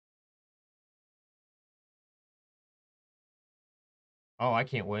Oh, I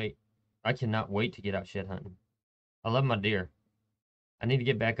can't wait. I cannot wait to get out shed hunting. I love my deer. I need to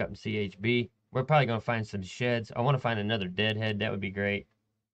get back up in CHB. We're probably going to find some sheds. I want to find another deadhead. That would be great.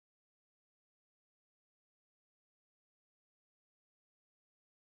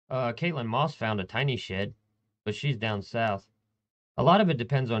 Caitlin Moss found a tiny shed, but she's down south. A lot of it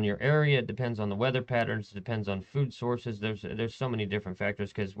depends on your area. It depends on the weather patterns. It depends on food sources. There's so many different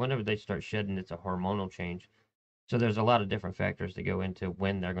factors because whenever they start shedding, it's a hormonal change. So there's a lot of different factors that go into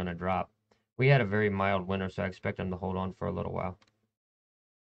when they're going to drop. We had a very mild winter, so I expect them to hold on for a little while.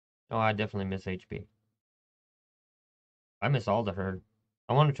 Oh, I definitely miss HB. I miss all the herd.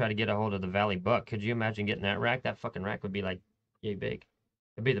 I want to try to get a hold of the Valley Buck. Could you imagine getting that rack? That fucking rack would be like yay big.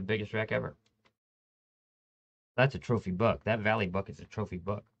 It'd be the biggest rack ever. That's a trophy buck. That Valley Buck is a trophy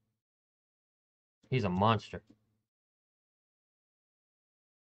buck. He's a monster.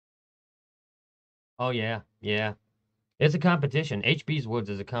 Oh, yeah. Yeah. It's a competition. HB's Woods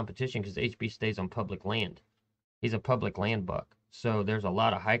is a competition because HB stays on public land. He's a public land buck. So there's a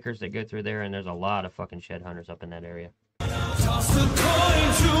lot of hikers that go through there, and there's a lot of fucking shed hunters up in that area. Toss the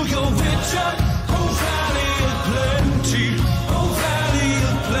coin to your witcher, oh valley of plenty, oh valley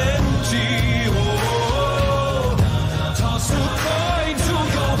of plenty, oh. Toss the coin to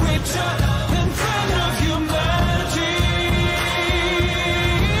your witcher, and friend of humanity.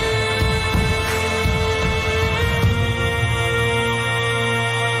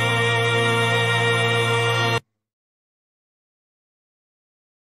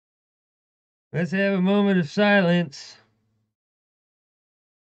 Let's have a moment of silence.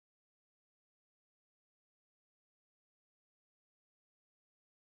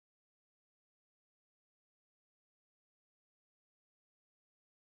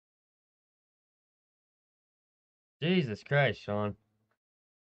 Jesus Christ, Sean.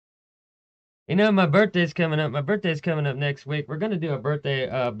 You know, my birthday's coming up. My birthday's coming up next week. We're going to do a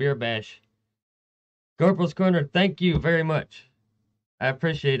birthday beer bash. Corporals Corner, thank you very much. I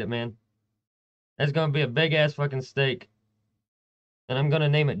appreciate it, man. That's going to be a big-ass fucking steak. And I'm going to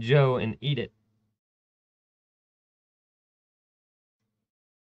name it Joe and eat it.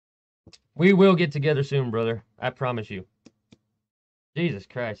 We will get together soon, brother. I promise you. Jesus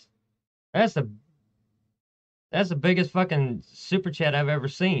Christ. That's the biggest fucking super chat I've ever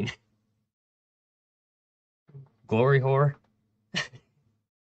seen. Glory whore.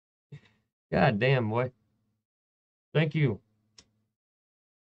 God damn, boy. Thank you.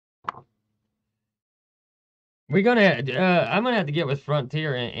 We're gonna. I'm gonna have to get with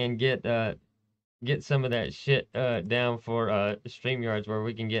Frontier and get some of that shit down for StreamYards where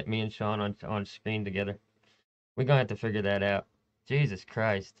we can get me and Sean on screen together. We're gonna have to figure that out. Jesus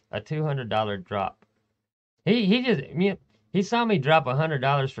Christ, a $200 drop. He saw me drop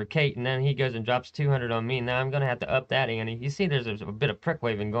 $100 for Kate, and then he goes and drops $200 on me. Now I'm gonna have to up that ante. You see, there's a bit of prick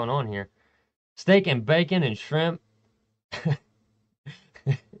waving going on here. Steak and bacon and shrimp.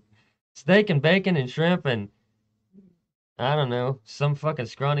 Steak and bacon and shrimp and I don't know, some fucking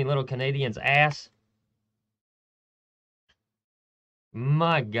scrawny little Canadian's ass.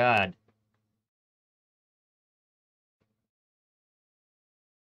 My God.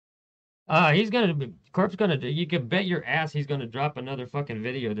 Corp's gonna do, you could bet your ass he's gonna drop another fucking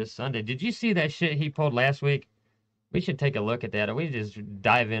video this Sunday. Did you see that shit he pulled last week? We should take a look at that. We just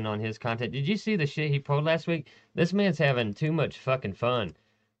dive in on his content. Did you see the shit he pulled last week? This man's having too much fucking fun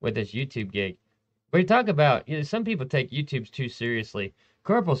with this YouTube gig. We talk about, some people take YouTube too seriously.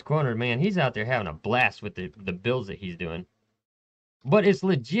 Corporal's Corner, man, he's out there having a blast with the builds that he's doing. But it's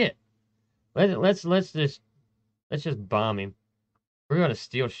legit. Let's just bomb him. We're gonna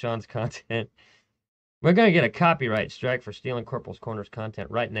steal Sean's content. We're gonna get a copyright strike for stealing Corporal's Corner's content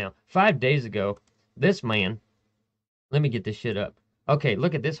right now. 5 days ago, this man, let me get this shit up. Okay,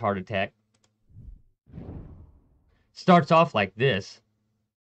 look at this heart attack. Starts off like this.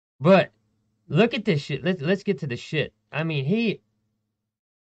 But look at this shit. Let's get to the shit. I mean,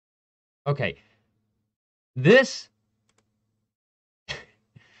 okay. This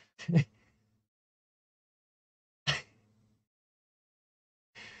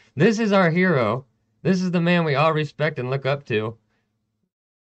this is our hero. This is the man we all respect and look up to.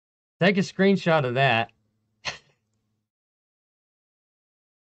 Take a screenshot of that.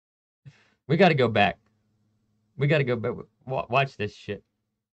 We got to go back. We got to go back. Watch this shit.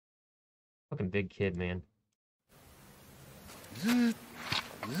 Fucking big kid, man.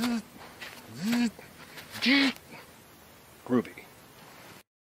 Groovy.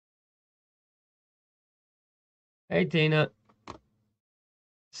 Hey, Tina.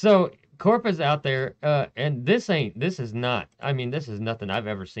 So, Corp is out there, and this is not, I mean, this is nothing I've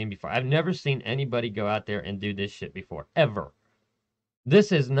ever seen before. I've never seen anybody go out there and do this shit before, ever.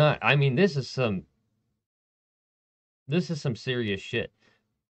 This is not, I mean, this is some serious shit.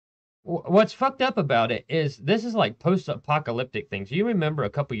 What's fucked up about it is this is like post-apocalyptic things. You remember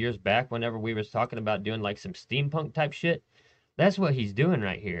a couple years back whenever we was talking about doing like some steampunk type shit? That's what he's doing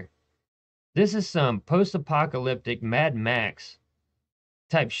right here. This is some post-apocalyptic Mad Max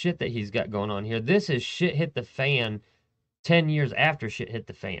type shit that he's got going on here. This is shit hit the fan 10 years after shit hit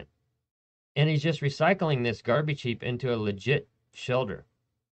the fan. And he's just recycling this garbage heap into a legit shelter.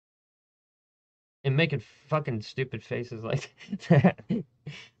 And making fucking stupid faces like that.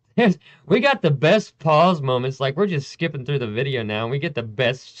 We got the best pause moments. Like, we're just skipping through the video now, and we get the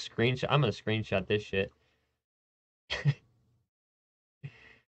best screenshot. I'm gonna screenshot this shit.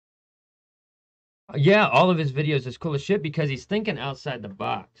 Yeah, all of his videos is cool as shit because he's thinking outside the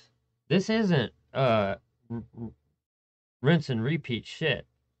box. This isn't rinse and repeat shit.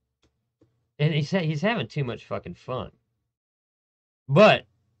 And he's having too much fucking fun. But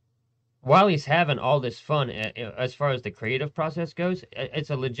while he's having all this fun, as far as the creative process goes, it's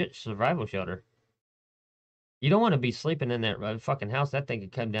a legit survival shelter. You don't want to be sleeping in that fucking house. That thing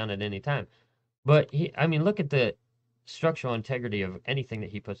could come down at any time. But I mean, look at the structural integrity of anything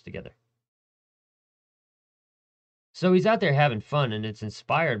that he puts together. So he's out there having fun, and it's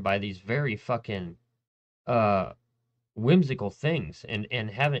inspired by these very fucking whimsical things, and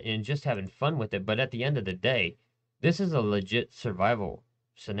just having fun with it. But at the end of the day, this is a legit survival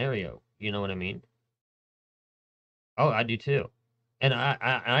scenario. You know what I mean? Oh, I do too. And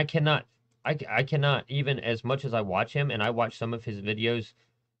I cannot I cannot, even as much as I watch him, and I watch some of his videos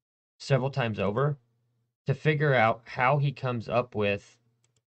several times over, to figure out how he comes up with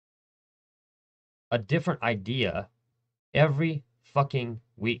a different idea every fucking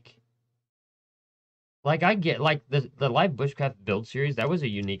week. Like, I get, like, the live bushcraft build series, that was a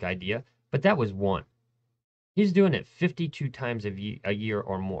unique idea, but that was one. He's doing it 52 times a year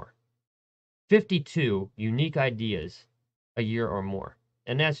or more. 52 unique ideas a year or more.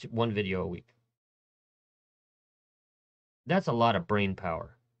 And that's one video a week. That's a lot of brain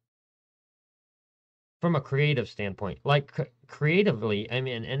power. From a creative standpoint, like creatively, I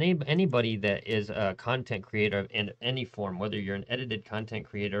mean, anybody that is a content creator in any form, whether you're an edited content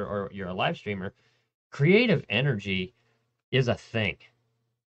creator or you're a live streamer, creative energy is a thing.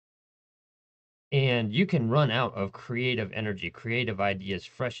 And you can run out of creative energy, creative ideas,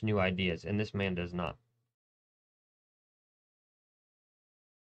 fresh new ideas, and this man does not.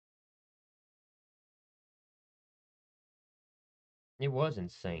 It was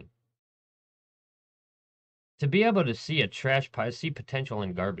insane. To be able to see a trash pile, see potential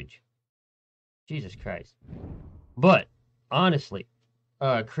in garbage. Jesus Christ. But, honestly,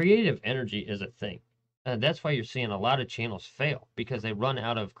 creative energy is a thing. And that's why you're seeing a lot of channels fail, because they run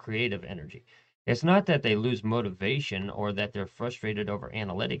out of creative energy. It's not that they lose motivation or that they're frustrated over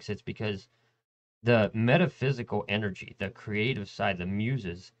analytics. It's because the metaphysical energy, the creative side, the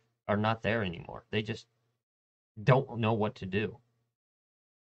muses are not there anymore. They just don't know what to do.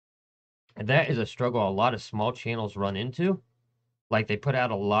 And that is a struggle a lot of small channels run into. Like, they put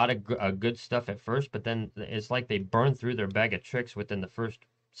out a lot of good stuff at first, but then it's like they burn through their bag of tricks within the first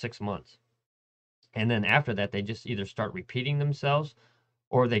 6 months. And then after that, they just either start repeating themselves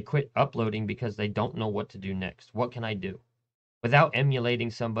or they quit uploading because they don't know what to do next. What can I do? Without emulating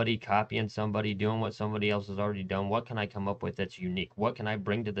somebody, copying somebody, doing what somebody else has already done, what can I come up with that's unique? What can I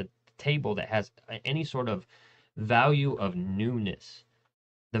bring to the table that has any sort of value of newness?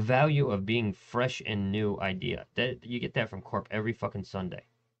 The value of being fresh and new idea. That you get that from Corp every fucking Sunday.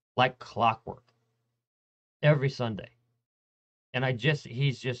 Like clockwork. Every Sunday. And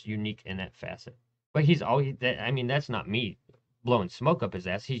he's just unique in that facet. But he's always, I mean, that's not me blowing smoke up his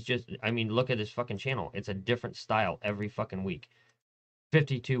ass. He's just, I mean, look at his fucking channel. It's a different style every fucking week.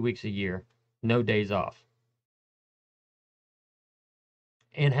 52 weeks a year, no days off.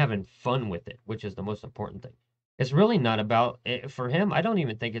 And having fun with it, which is the most important thing. It's really not about, for him, I don't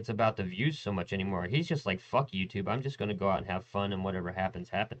even think it's about the views so much anymore. He's just like, fuck YouTube. I'm just going to go out and have fun, and whatever happens,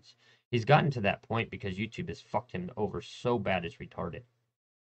 happens. He's gotten to that point because YouTube has fucked him over so bad it's retarded.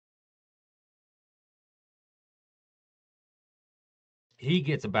 He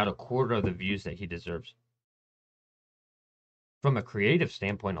gets about a quarter of the views that he deserves. From a creative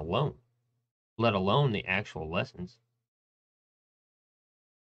standpoint alone, let alone the actual lessons.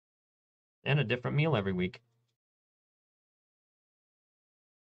 And a different meal every week.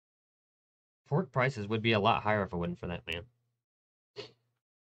 Pork prices would be a lot higher if it wasn't for that man.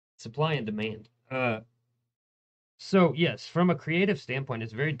 Supply and demand. So yes, from a creative standpoint,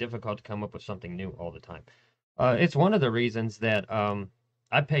 it's very difficult to come up with something new all the time. It's one of the reasons that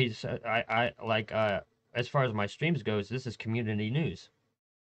I pay. I like as far as my streams goes, this is community news.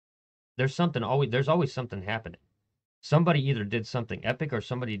 There's always something happening. Somebody either did something epic or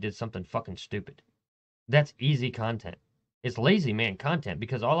somebody did something fucking stupid. That's easy content. It's lazy man content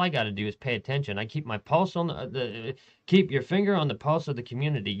because all I got to do is pay attention. I keep my pulse on keep your finger on the pulse of the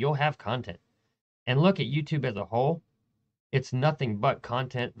community. You'll have content. And look at YouTube as a whole. It's nothing but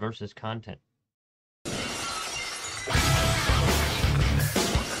content versus content.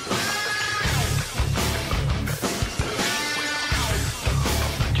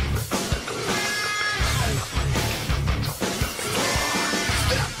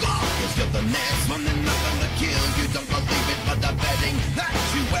 The next one, they're not gonna kill you. Don't believe it, but the betting that